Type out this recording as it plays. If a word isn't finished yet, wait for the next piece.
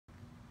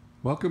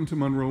Welcome to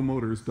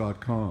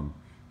MunroMotors.com.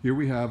 Here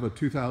we have a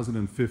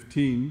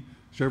 2015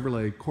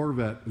 Chevrolet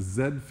Corvette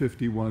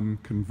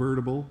Z51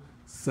 convertible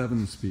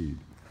 7-speed.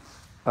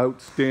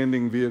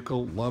 Outstanding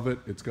vehicle, love it.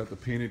 It's got the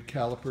painted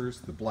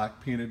calipers, the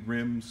black painted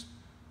rims.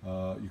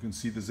 You can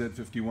see the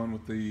Z51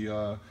 with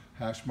the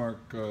hash mark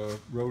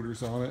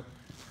rotors on it.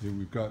 Here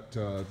we've got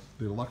the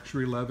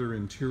luxury leather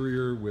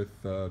interior with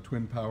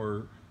twin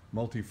power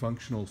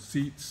multifunctional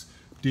seats,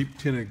 deep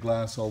tinted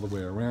glass all the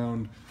way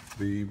around.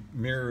 The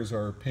mirrors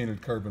are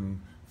painted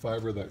carbon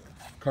fiber, that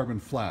carbon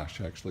flash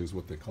actually is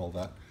what they call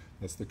that.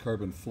 That's the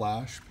carbon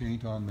flash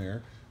paint on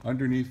there.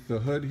 Underneath the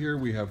hood here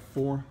we have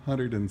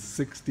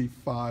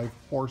 465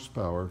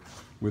 horsepower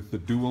with the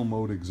dual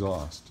mode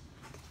exhaust.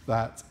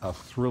 That's a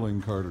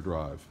thrilling car to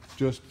drive,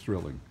 just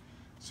thrilling.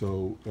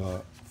 So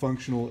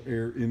functional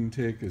air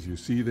intake as you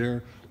see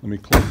there. Let me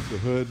close the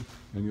hood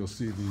and you'll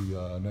see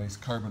the nice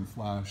carbon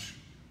flash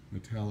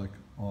metallic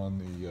on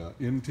the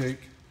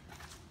intake.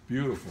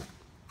 Beautiful.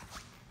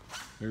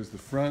 There's the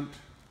front,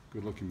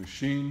 good looking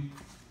machine.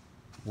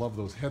 Love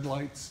those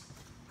headlights.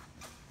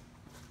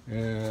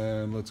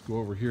 And let's go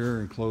over here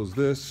and close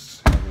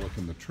this. Have a look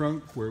in the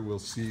trunk where we'll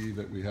see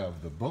that we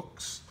have the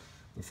books,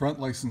 the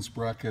front license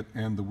bracket,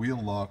 and the wheel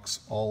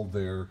locks all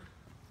there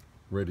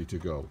ready to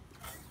go.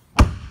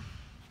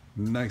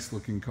 Nice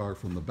looking car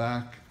from the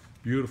back.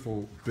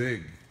 Beautiful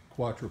big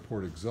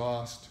quattro-port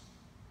exhaust.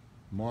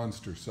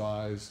 Monster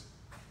size.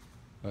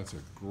 That's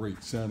a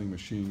great sounding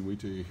machine.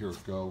 Wait till you hear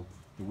it go.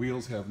 The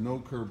wheels have no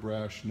curb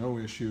rash, no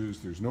issues.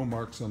 There's no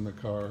marks on the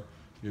car.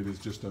 It is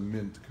just a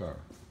mint car.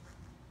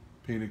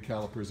 Painted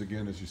calipers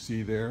again as you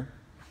see there.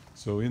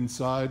 So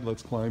inside,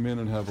 let's climb in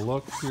and have a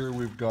look. Here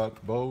we've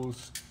got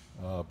Bose,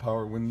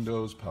 power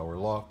windows, power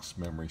locks,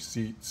 memory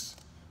seats,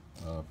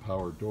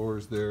 power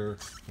doors there,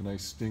 a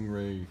nice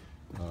Stingray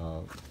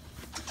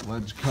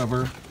ledge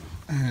cover.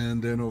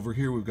 And then over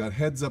here we've got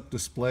heads-up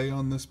display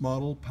on this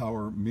model,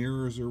 power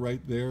mirrors are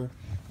right there,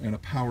 and a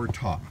power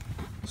top.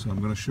 So I'm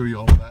going to show you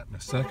all of that in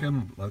a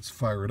second. Let's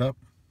fire it up.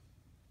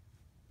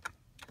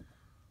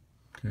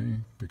 Okay,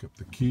 pick up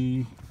the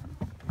key.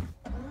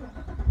 There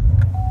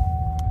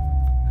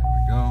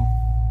we go.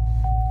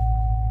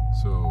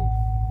 So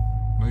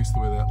nice the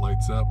way that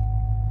lights up.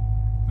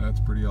 That's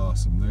pretty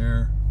awesome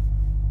there.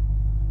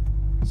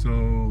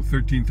 So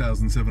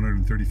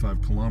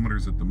 13,735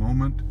 kilometers at the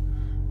moment.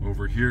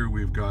 Over here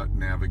we've got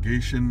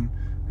navigation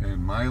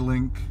and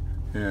MyLink,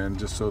 and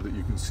just so that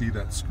you can see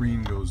that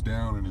screen goes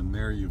down, and in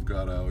there you've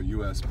got a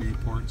USB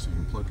port so you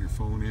can plug your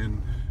phone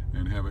in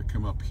and have it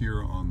come up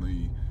here on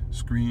the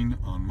screen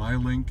on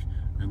MyLink,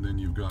 and then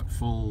you've got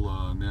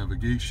full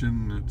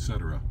navigation,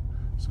 etc.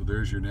 So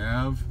there's your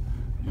nav.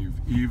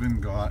 You've even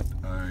got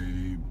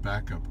a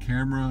backup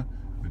camera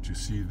that you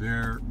see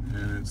there,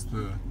 and it's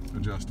the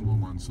adjustable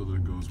one so that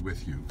it goes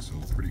with you, so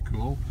pretty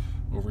cool.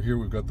 Over here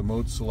we've got the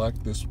mode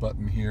select. This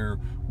button here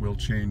will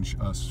change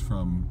us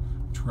from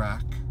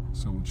track,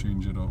 so we'll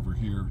change it over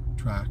here,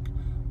 track,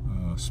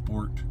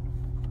 sport,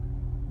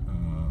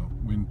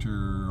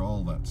 winter,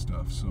 all that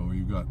stuff. So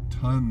you've got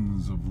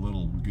tons of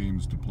little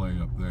games to play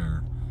up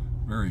there.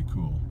 Very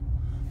cool.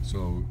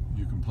 So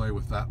you can play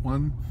with that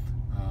one.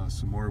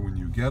 Some more when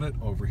you get it.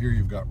 Over here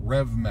you've got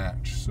Rev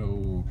Match,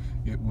 so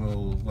it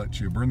will let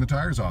you burn the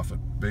tires off it,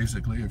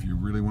 basically, if you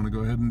really want to go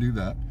ahead and do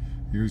that.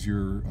 Here's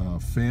your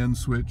fan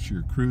switch,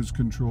 your cruise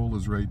control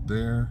is right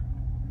there.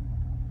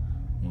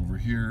 Over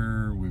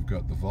here we've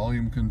got the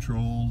volume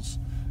controls,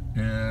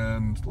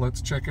 and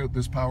let's check out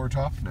this power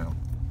top now.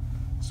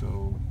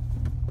 So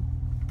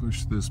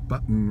push this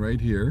button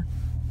right here,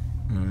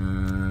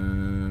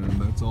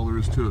 and that's all there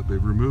is to it.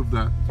 They've removed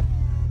that.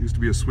 Used to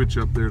be a switch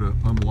up there to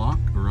unlock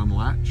or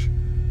unlatch.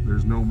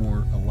 There's no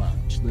more a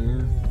latch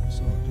there,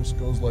 so it just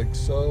goes like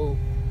so.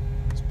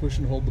 Just push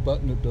and hold the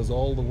button, it does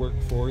all the work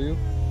for you.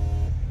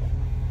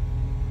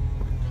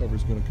 The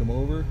cover's going to come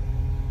over.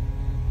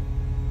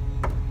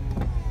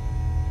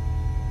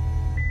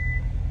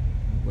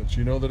 Let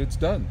you know that it's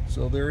done.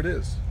 So there it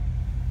is.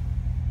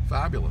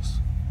 Fabulous.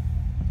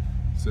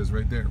 It says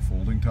right there,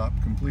 folding top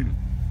completed.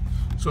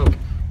 So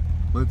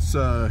let's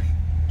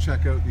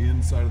check out the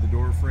inside of the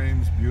door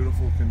frames.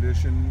 Beautiful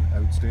condition,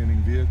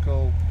 outstanding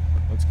vehicle.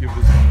 Let's give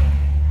this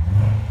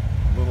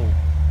a little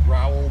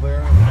growl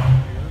there.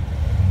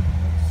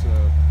 It's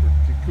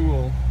pretty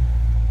cool.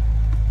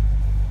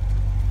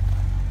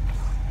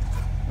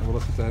 Have a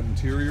look at that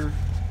interior.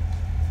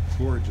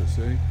 Gorgeous,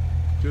 eh?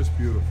 Just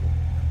beautiful.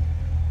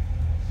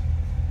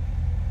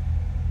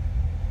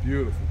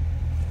 Beautiful.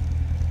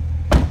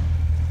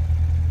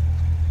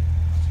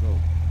 So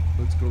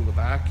let's go to the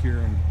back here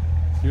and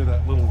hear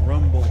that little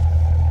rumble.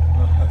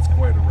 Oh, that's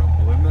quite a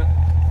rumble, isn't it?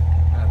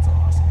 That's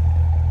awesome.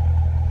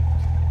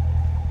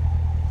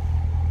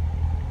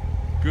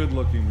 Good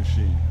looking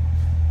machine.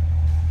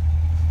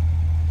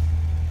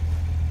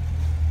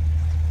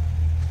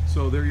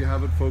 So there you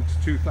have it, folks.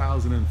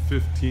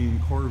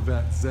 2015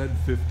 Corvette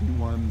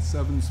Z51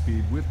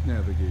 7-speed with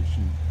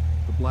navigation.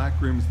 The black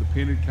rims, the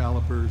painted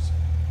calipers,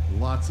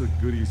 lots of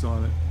goodies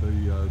on it.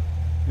 The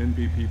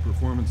NPP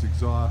performance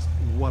exhaust.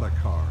 What a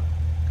car.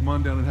 come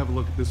on down and have a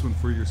look at this one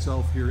for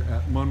yourself here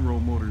at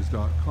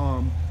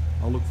munromotors.com.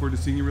 I'll look forward to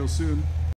seeing you real soon.